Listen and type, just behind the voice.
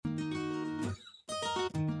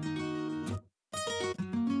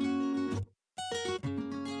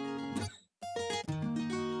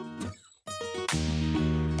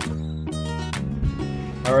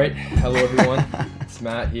All right, hello everyone. It's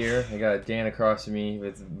Matt here. I got Dan across from me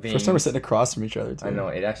with veins. First time we're sitting across from each other too. I know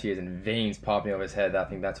it actually isn't veins popping off his head. I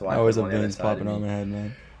think that's why I always put have him on the veins other side popping of on me. my head,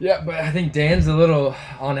 man. Yeah, but I think Dan's a little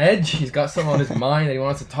on edge. He's got something on his mind that he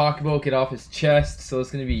wants to talk about, get off his chest. So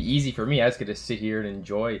it's gonna be easy for me. I just get to sit here and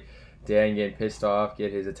enjoy Dan getting pissed off,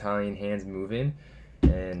 get his Italian hands moving,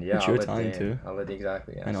 and yeah, But you're Italian too. I'll let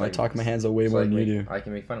exactly. Yeah. I know. So I talk my hands out way so more I than can you make- do. I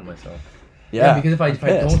can make fun of myself. Yeah, because if I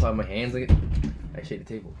pissed. don't talk my hands, like I shake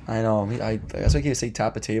the table. I know. That's why I can't say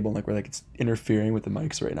tap a table, like where like it's interfering with the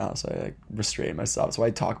mics right now. So I like restrain myself. So I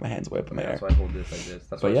talk my hands way up in my air. That's why I hold this like this.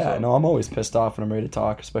 That's But why yeah, no, I'm always pissed off when I'm ready to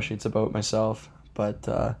talk, especially it's about myself. But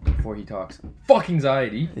before he talks, fuck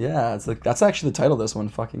anxiety. yeah, it's like that's actually the title of this one,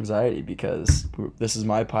 "Fuck Anxiety," because this is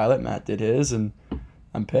my pilot. Matt did his, and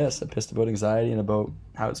I'm pissed. I'm pissed about anxiety and about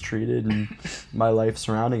how it's treated and my life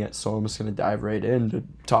surrounding it. So I'm just gonna dive right in to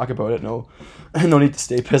talk about it. No need to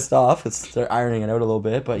stay pissed off. They're ironing it out a little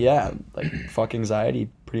bit, but yeah, like fuck anxiety.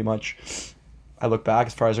 Pretty much, I look back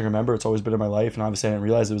as far as I can remember. It's always been in my life, and obviously I didn't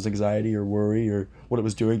realize it was anxiety or worry or what it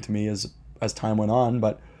was doing to me as time went on.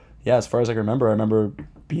 But yeah, as far as I can remember, I remember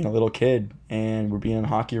being a little kid and we're being in a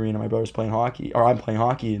hockey arena. My brother's playing hockey, or I'm playing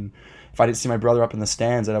hockey, and if I didn't see my brother up in the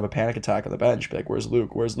stands, I'd have a panic attack on the bench. Be like, "Where's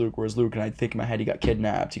Luke? Where's Luke? Where's Luke?" And I'd think in my head, he got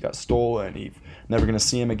kidnapped, he got stolen, he's never gonna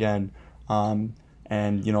see him again.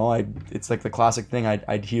 And you know, it's like the classic thing.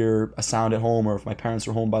 I'd hear a sound at home, or if my parents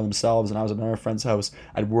were home by themselves and I was at another friend's house,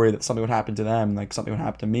 I'd worry that something would happen to them, like something would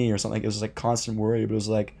happen to me or something. It was like constant worry, but it was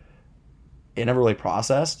like it never really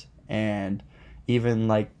processed. And even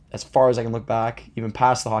like as far as I can look back, even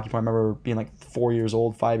past the hockey point, I remember being like 4 years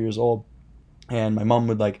old, 5 years old, and my mom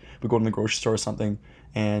would go to the grocery store or something,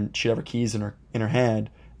 and she'd have her keys in her hand,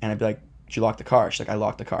 and I'd be like, "Did you lock the car?" She's like, "I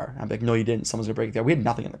locked the car." And I'd be like, "No, you didn't. Someone's gonna break it down." We had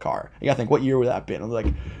nothing in the car. You gotta think, what year would that have been? It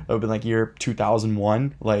would have been like year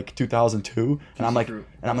 2001, like 2002, and I'm like,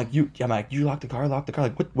 you locked the car,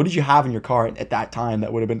 Like, what did you have in your car at that time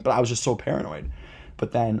that would have been? But I was just so paranoid.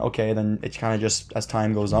 But then it's kind of just as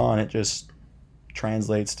time goes on, it just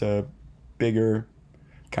translates to bigger,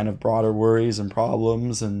 kind of broader worries and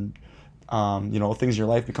problems, and things in your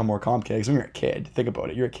life become more complicated. Because when you're a kid, think about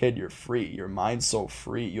it. You're a kid. You're free. Your mind's so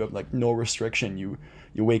free. You have like no restriction. You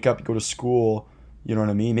wake up, you go to school. You know what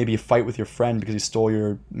I mean? Maybe you fight with your friend because he stole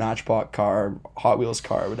your Matchbox car, Hot Wheels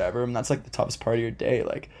car, or whatever. And that's like the toughest part of your day.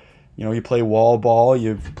 Like, you play wall ball.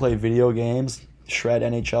 You play video games. Shred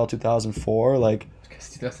NHL 2004. Like,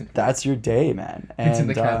 that's your day, man. And it's in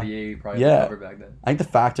the Cavalier probably cover back then. I think the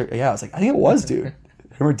factor. Yeah, I was like, I think it was, dude.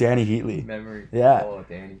 Remember Danny Heatley? Memory. Yeah. Oh,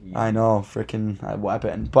 Danny Heatley. I know, freaking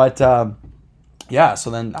weapon. But yeah, so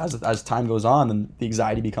then as time goes on, then the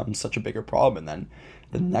anxiety becomes such a bigger problem, and then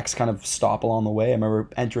the next kind of stop along the way, I remember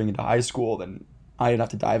entering into high school. Then I didn't have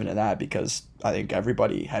to dive into that because I think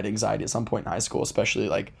everybody had anxiety at some point in high school, especially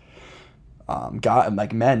like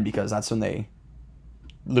men, because that's when they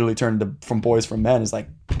literally turned from boys from men is like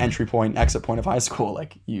entry point, exit point of high school.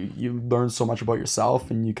 Like you learn so much about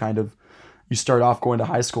yourself, and you start off going to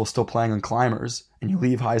high school still playing on climbers, and you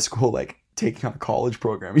leave high school like taking on a college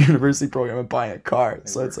program, university program, and buying a car.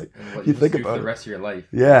 So it's like, you think about the rest of your life.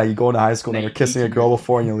 Yeah, you go into high school and you're kissing a girl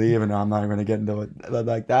before and you leave, and I'm not even going to get into it,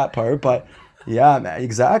 like that part. But yeah, man,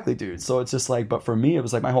 exactly, dude. So it's just like, but for me, it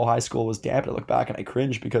was like my whole high school was damp. I look back and I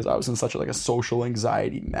cringe because I was in such a social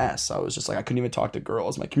anxiety mess. I was just like, I couldn't even talk to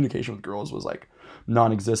girls. My communication with girls was like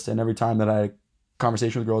non-existent. Every time that I had a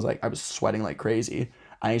conversation with girls, like I was sweating like crazy.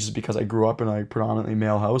 I think it's just because I grew up in a predominantly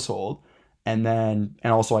male household, and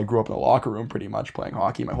also I grew up in the locker room pretty much playing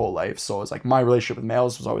hockey my whole life. So it's like my relationship with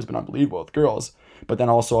males has always been unbelievable with girls. But then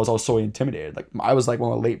also I was also intimidated. Like I was like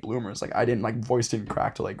one of the late bloomers. Like I didn't voice didn't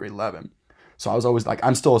crack till like grade 11. So I was always like,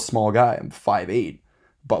 I'm still a small guy. I'm 5'8",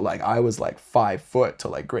 but like I was like 5 foot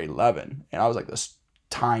till like grade 11, and I was like this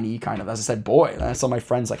tiny kind of, as I said, boy. And I saw my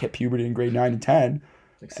friends like hit puberty in grade 9 and 10,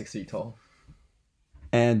 like 6 feet tall,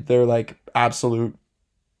 and they're like absolute.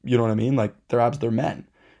 You know what I mean? Like they're men.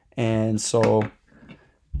 And so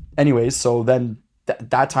anyways, so then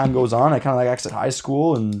that time goes on. I kind of like exit high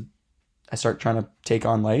school and I start trying to take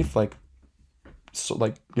on life. Like, so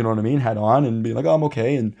like, you know what I mean? Head on and be like, oh, I'm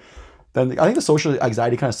okay. And then I think the social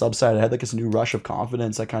anxiety kind of subsided. I had like this new rush of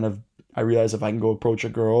confidence. I realized if I can go approach a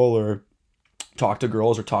girl or talk to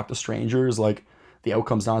girls or talk to strangers, like the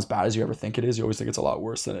outcome's not as bad as you ever think it is. You always think it's a lot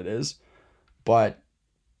worse than it is. But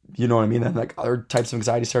you know what I mean? Then like other types of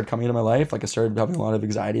anxiety started coming into my life. Like I started having a lot of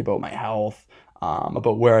anxiety about my health,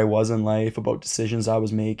 about where I was in life, about decisions I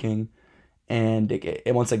was making. And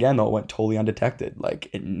it once again, though, it went totally undetected. Like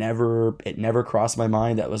it never crossed my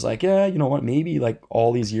mind that was like, yeah, you know what, maybe like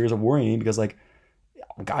all these years of worrying, because like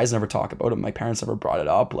guys never talk about it. My parents never brought it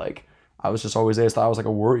up. Like I was just always, I just thought I was like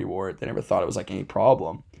a worry wart. They never thought it was like any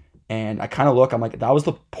problem. And I kind of look, I'm like, that was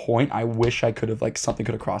the point. I wish I could have, like, something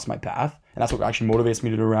could have crossed my path. And that's what actually motivates me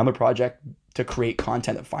to do around the project, to create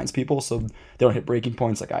content that finds people so they don't hit breaking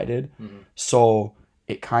points like I did. Mm-hmm. So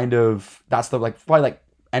it kind of, that's the, like, probably like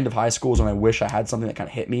end of high school is when I wish I had something that kind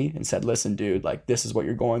of hit me and said, listen, dude, like, this is what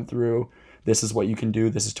you're going through. This is what you can do.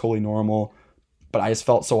 This is totally normal. But I just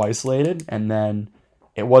felt so isolated. And then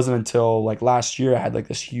it wasn't until like last year I had like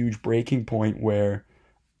this huge breaking point where,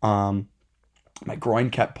 my groin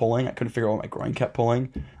kept pulling. I couldn't figure out why my groin kept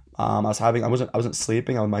pulling. I wasn't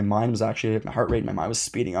sleeping. My mind was actually, my heart rate in my mind was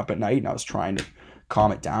speeding up at night, and I was trying to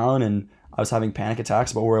calm it down, and I was having panic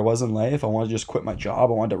attacks about where I was in life. I wanted to just quit my job.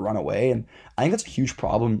 I wanted to run away. And I think that's a huge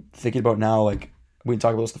problem thinking about now. Like, we didn't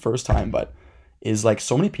talk about this the first time, but is like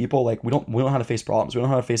so many people, like, we don't know how to face problems. We don't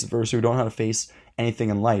know how to face adversity. We don't know how to face anything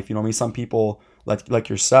in life. You know what I mean? Some people like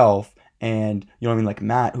yourself, and you know what I mean, like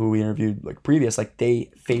Matt, who we interviewed like previous, like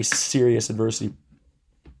they faced serious adversity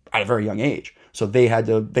at a very young age. So they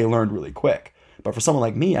learned really quick. But for someone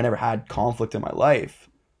like me, I never had conflict in my life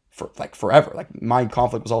for like forever. Like, my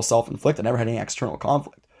conflict was all self-inflicted. I never had any external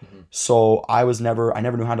conflict. Mm-hmm. So I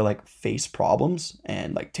never knew how to like face problems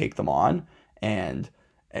and like take them on. And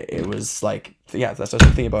it was like, yeah, that's what I'm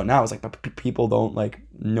thinking about now. It's like people don't like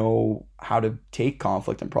know how to take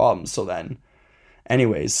conflict and problems. So then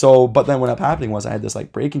anyways, but then what ended up happening was I had this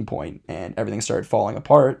like breaking point, and everything started falling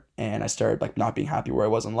apart, and I started like not being happy where I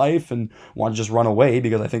was in life and wanted to just run away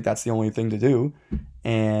because I think that's the only thing to do.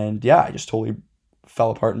 And yeah, I just totally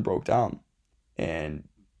fell apart and broke down. And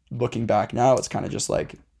looking back now, it's kind of just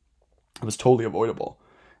like, it was totally avoidable.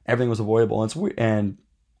 Everything was avoidable. And it's weird. And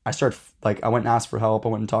I started like, I went and asked for help. I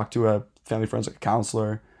went and talked to a family friend, like a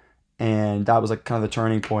counselor, and that was like kind of the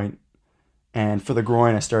turning point. And for the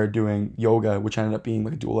groin, I started doing yoga, which ended up being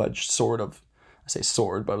like a dual-edged sword of, I say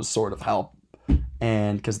sword, but it was sort of help.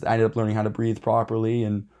 And because I ended up learning how to breathe properly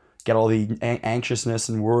and get all the anxiousness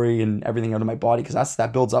and worry and everything out of my body, because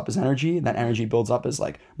that builds up as energy. And that energy builds up as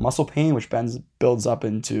like muscle pain, which builds up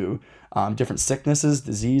into different sicknesses,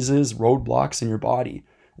 diseases, roadblocks in your body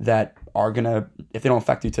that are going to, if they don't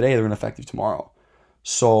affect you today, they're going to affect you tomorrow.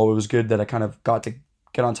 So it was good that I kind of got to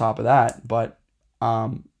get on top of that. But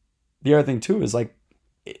the other thing too is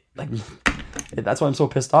that's why I'm so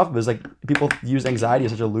pissed off. Is like, people use anxiety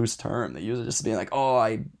as such a loose term. They use it just being like, oh,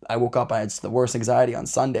 I woke up, I had the worst anxiety on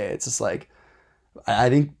Sunday. It's just like, I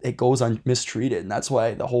think it goes mistreated. And that's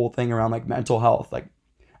why the whole thing around like mental health, like,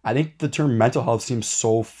 I think the term mental health seems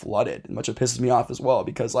so flooded, and which it pisses me off as well,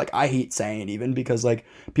 because like, I hate saying it even because like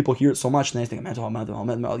people hear it so much and they think mental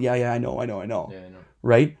health. Yeah, I know. Yeah, I know.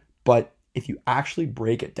 Right? But if you actually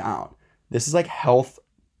break it down, this is like health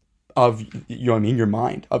of, you know what I mean, your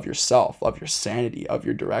mind, of yourself, of your sanity, of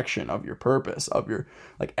your direction, of your purpose, of your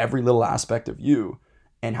like every little aspect of you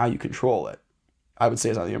and how you control it. I would say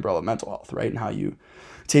is under the umbrella of mental health, right? And how you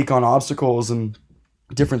take on obstacles and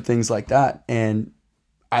different things like that. And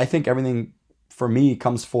I think everything for me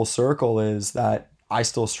comes full circle is that I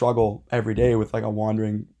still struggle every day with like a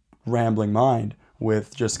wandering, rambling mind,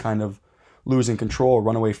 with just kind of losing control,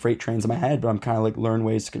 runaway freight trains in my head, but I'm kind of like learn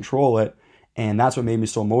ways to control it. And that's what made me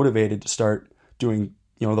so motivated to start doing,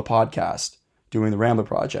 you know, the podcast, doing the Rambler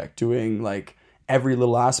Project, doing like every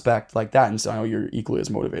little aspect like that. And so I know you're equally as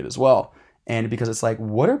motivated as well. And because it's like,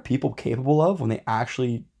 what are people capable of when they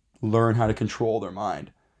actually learn how to control their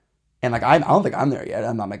mind? And like, I don't think I'm there yet.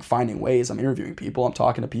 I'm like finding ways. I'm interviewing people. I'm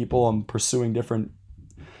talking to people. I'm pursuing different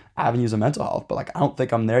avenues of mental health. But like, I don't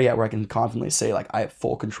think I'm there yet where I can confidently say like, I have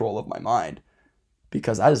full control of my mind.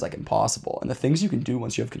 Because that is like impossible. And the things you can do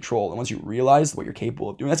once you have control and once you realize what you're capable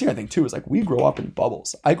of doing. That's the other thing too, is like, we grow up in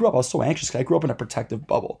bubbles. I was so anxious because I grew up in a protective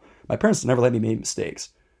bubble. My parents never let me make mistakes.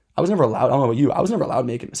 I was never allowed, I don't know about you, I was never allowed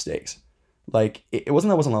making mistakes. Like, it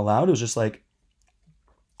wasn't that I wasn't allowed, it was just like,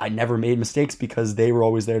 I never made mistakes because they were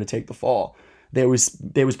always there to take the fall. They always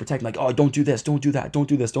protect me, like, oh, don't do this, don't do that, don't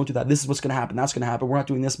do this, don't do that. This is what's going to happen, that's going to happen. We're not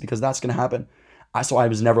doing this because that's going to happen. So I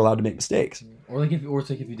was never allowed to make mistakes. Or if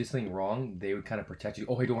you did something wrong, they would kind of protect you.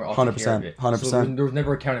 Oh, hey, don't worry, I'll take care of it. 100%. So there was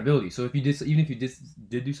never accountability. So even if you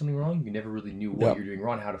did do something wrong, you never really knew what you're doing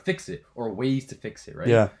wrong, how to fix it, or ways to fix it, right?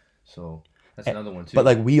 Yeah. So that's another one too. But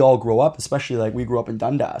like, we all grow up, especially like we grew up in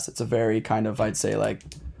Dundas. It's a very kind of, I'd say, like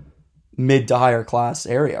mid to higher class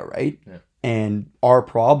area, right? Yeah. And our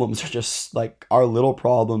problems are just like, our little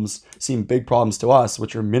problems seem big problems to us,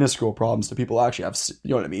 which are minuscule problems to people who actually have, you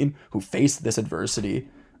know what I mean, who faced this adversity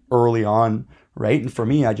early on, right? And for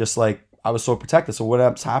me, I was so protected. So what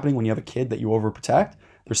ends happening when you have a kid that you overprotect?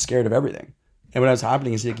 They're scared of everything. And what ends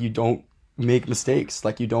happening is like, you don't make mistakes.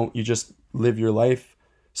 Like, you just live your life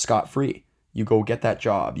scot-free. you go get that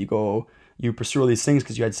job, you pursue all these things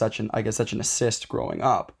because you had such an assist growing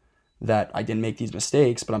up that I didn't make these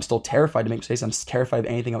mistakes, but I'm still terrified to make mistakes. I'm terrified of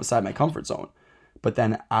anything outside my comfort zone. But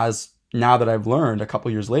then now that I've learned a couple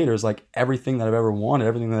years later, is like everything that I've ever wanted,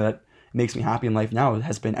 everything that makes me happy in life now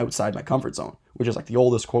has been outside my comfort zone, which is like the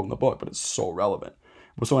oldest quote in the book, but it's so relevant.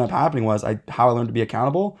 But so what ended up happening was how I learned to be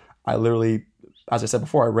accountable. I literally, as I said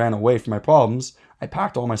before, I ran away from my problems. I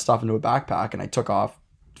packed all my stuff into a backpack and I took off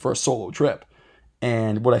for a solo trip.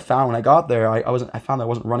 And what I found when I got there, I found that I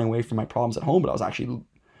wasn't running away from my problems at home, but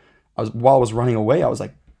while I was running away, I was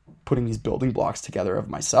like putting these building blocks together of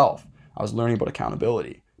myself. I was learning about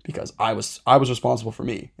accountability because I was responsible for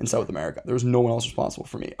me in South America. There was no one else responsible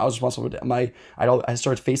for me. I was responsible for I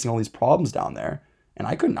started facing all these problems down there, and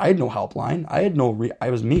I had no helpline. I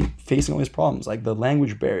was me facing all these problems, like the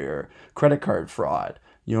language barrier, credit card fraud,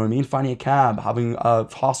 you know what I mean? Finding a cab, having a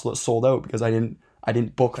hostel that sold out because I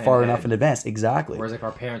didn't book far enough in advance. Exactly. Whereas like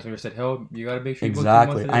our parents would have said, "Hell, you got to make sure you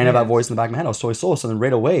exactly." book 2 months in I didn't have that advance. voice in the back of my head. I was totally solo. So then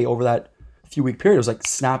right away, over that few week period, it was like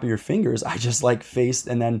snap of your fingers. I just like faced,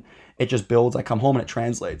 and then it just builds. I come home and it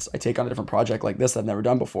translates. I take on a different project like this that I've never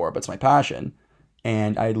done before, but it's my passion.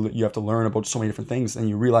 And you have to learn about so many different things, and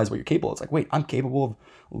you realize what you're capable of. It's like, wait, I'm capable of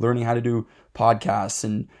learning how to do podcasts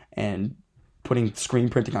and putting screen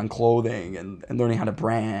printing on clothing and learning how to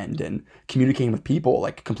brand and communicating with people,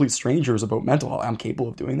 like complete strangers, about mental health. I'm capable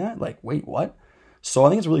of doing that? Like, wait, what? So I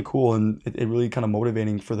think it's really cool, and it really kind of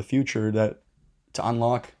motivating for the future to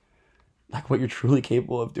unlock like what you're truly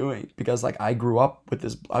capable of doing. Because like I grew up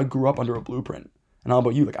under a blueprint. And how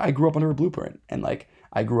about you? Like I grew up under a blueprint, and like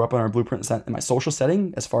I grew up under a blueprint in my social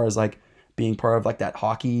setting, as far as like being part of like that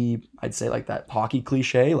hockey, I'd say like that hockey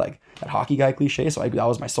cliche, like that hockey guy cliche. So that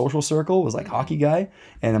was my social circle, was like hockey guy.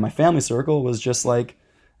 And then my family circle was just like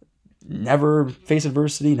never face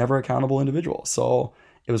adversity, never accountable individual. So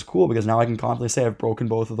it was cool because now I can confidently say I've broken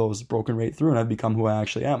both of those, broken right through, and I've become who I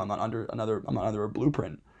actually am. I'm not under a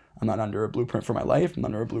blueprint. I'm not under a blueprint for my life. I'm not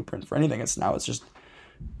under a blueprint for anything. It's just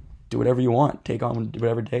do whatever you want, take on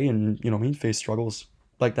whatever day, and you know what I mean, face struggles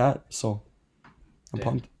like that. So I'm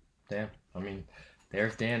pumped. Damn. I mean,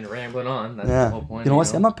 there's Dan rambling on. That's Yeah. the whole point. You know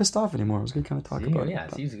what? I'm not pissed off anymore. It was good kind of talk about it. Yeah,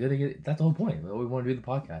 it's good to get. That's the whole point. We want to do the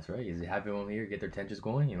podcast, right? Is have everyone here get their tensions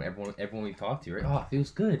going. You know, everyone we talk to, right? Oh, it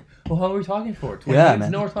feels good. Well, how long are we talking for? 20 minutes?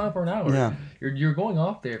 Man. No, we're talking for an hour. Yeah. You're going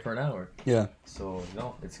off there for an hour. Yeah. So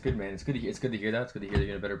no, it's good, man. It's good to hear that. It's good to hear that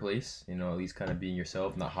you're in a better place. You know, at least kind of being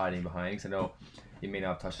yourself, not hiding behind. Because I know you may not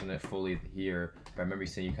have touched on it fully here, but I remember you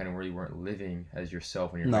saying you kind of really weren't living as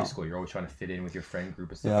yourself when you're in high school. You're always trying to fit in with your friend group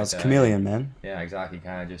and stuff like that. Yeah, it's a chameleon, man. Yeah, exactly.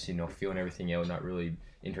 Kind of just, you know, feeling everything out, not really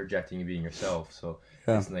interjecting and being yourself. So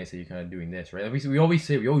it's nice that you're kind of doing this, right? Like we always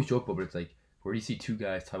joke about it, but it's like, where do you see two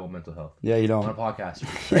guys talk about mental health? Yeah, you don't. On a podcast,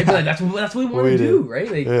 right? But like, that's what we want to do,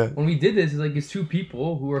 right? Like when we did this, it's two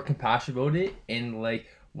people who are compassionate about it and like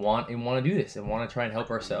want to do this and want to try and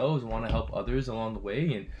help ourselves, want to help others along the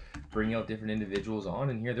way, and bring out different individuals on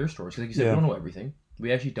and hear their stories. Because like you said, we don't know everything.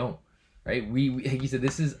 We actually don't, right? We like you said,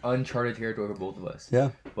 this is uncharted territory for both of us.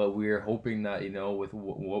 Yeah. But we're hoping that, you know, with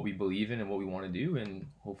what we believe in and what we want to do, and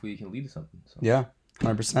hopefully it can lead to something. So. Yeah.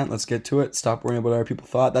 100%. Let's get to it. Stop worrying about what other people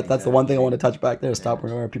thought. That's the one thing I want to touch back there. Stop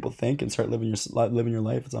worrying about what other people think and start living your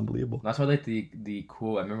life. It's unbelievable. That's why I like the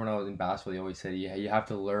quote. I remember when I was in basketball, they always said, "Yeah, you have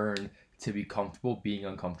to learn to be comfortable being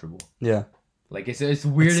uncomfortable." Yeah. Like it's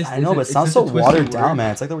weirdest. I know, but it sounds so watered down,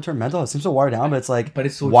 man. It's like the word mental health. It seems so watered down, but it's like, but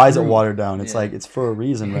it's so why true. is it watered down? It's like it's for a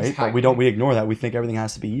reason, right? Exactly. But we ignore that. We think everything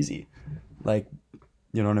has to be easy. Like,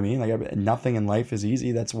 you know what I mean? Like nothing in life is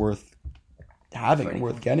easy. That's worth having and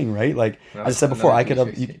worth getting, right? Like as I said before, I could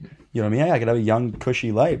have, you know what I mean? I could have a young,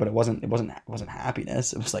 cushy life, but it wasn't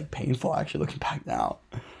happiness. It was like painful, actually, looking back now.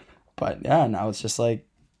 But yeah, now it's just like,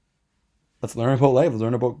 let's learn about life. Let's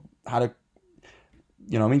learn about how to,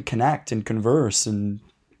 you know what I mean, connect and converse and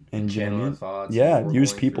channel our thoughts. Yeah,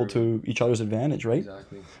 use people to each other's advantage, right?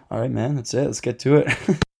 Exactly. All right, man, that's it. Let's get to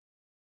it.